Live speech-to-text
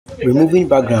Removing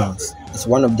backgrounds is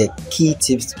one of the key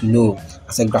tips to know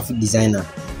as a graphic designer,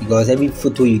 because every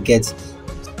photo you get,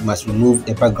 you must remove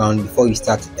the background before you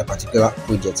start a particular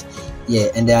project. Yeah,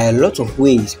 and there are a lot of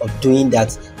ways of doing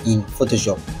that in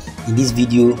Photoshop. In this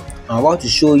video, I'm about to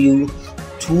show you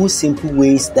two simple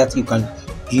ways that you can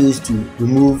use to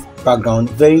remove background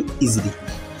very easily.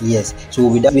 Yes, so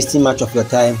without wasting much of your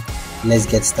time, let's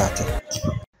get started.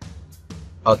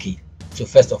 Okay, so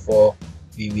first of all,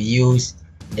 we will use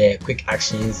the quick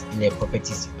actions in the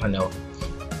properties panel.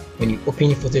 When you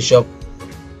open Photoshop,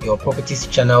 your properties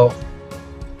channel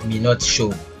may not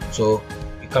show, so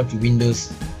you come to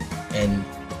Windows and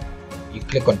you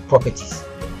click on properties,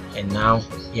 and now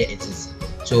here it is.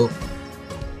 So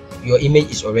your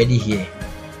image is already here,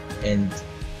 and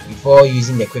before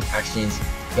using the quick actions,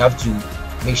 you have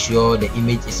to make sure the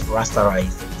image is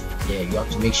rasterized. Yeah, you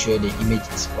have to make sure the image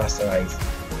is rasterized.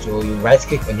 So you right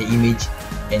click on the image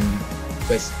and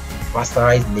press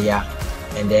rasterize layer,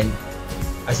 and then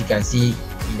as you can see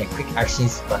in the quick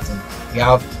actions button, we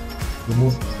have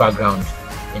remove background,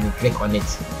 and you click on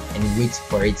it and you wait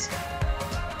for it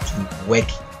to work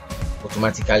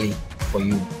automatically for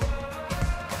you.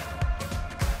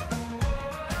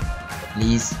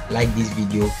 Please like this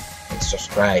video and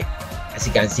subscribe. As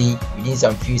you can see, within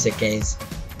some few seconds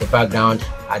the background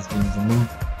has been removed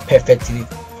perfectly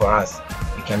for us.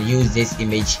 We can use this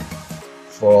image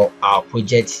for our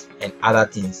project and other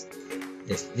things.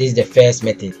 This is the first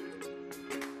method.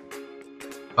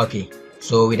 Okay,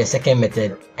 so with the second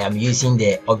method, I am using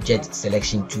the object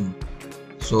selection tool.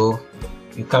 So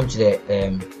you come to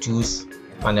the tools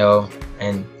panel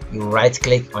and you right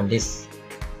click on this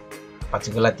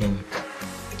particular thing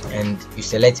and you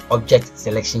select object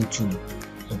selection tool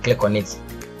and click on it,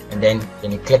 and then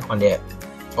you click on the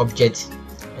object,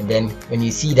 and then when you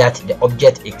see that the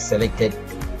object is selected,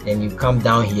 then you come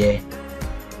down here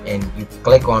and you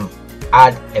click on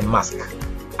add a mask,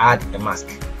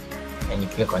 and you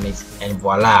click on it, and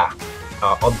voila,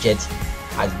 our object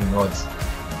has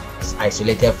been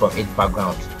isolated from its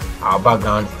background. Our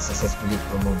background is successfully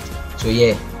removed. So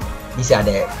yeah, these are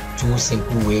the two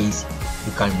simple ways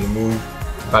you can remove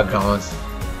backgrounds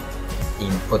in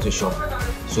Photoshop.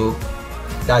 So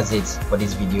that's it for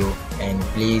this video, and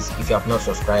please, if you have not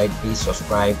subscribed, please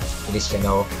subscribe to this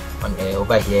channel. On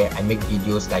over here I make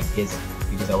videos like this,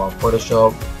 videos about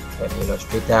Photoshop,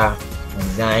 Illustrator,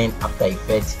 design, After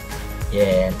Effects,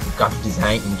 yeah, graphic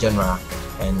design in general.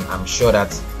 And I'm sure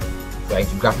that if you are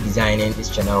into graphic designing, this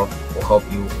channel will help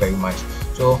you very much.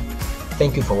 So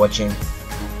thank you for watching,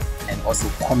 and also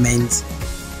comment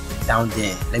down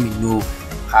there, let me know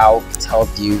how it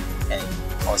helped you, and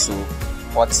also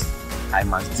what I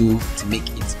must do to make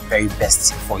it very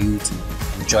best for you to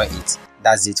enjoy it.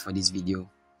 That's it for this video.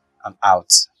 I'm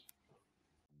out.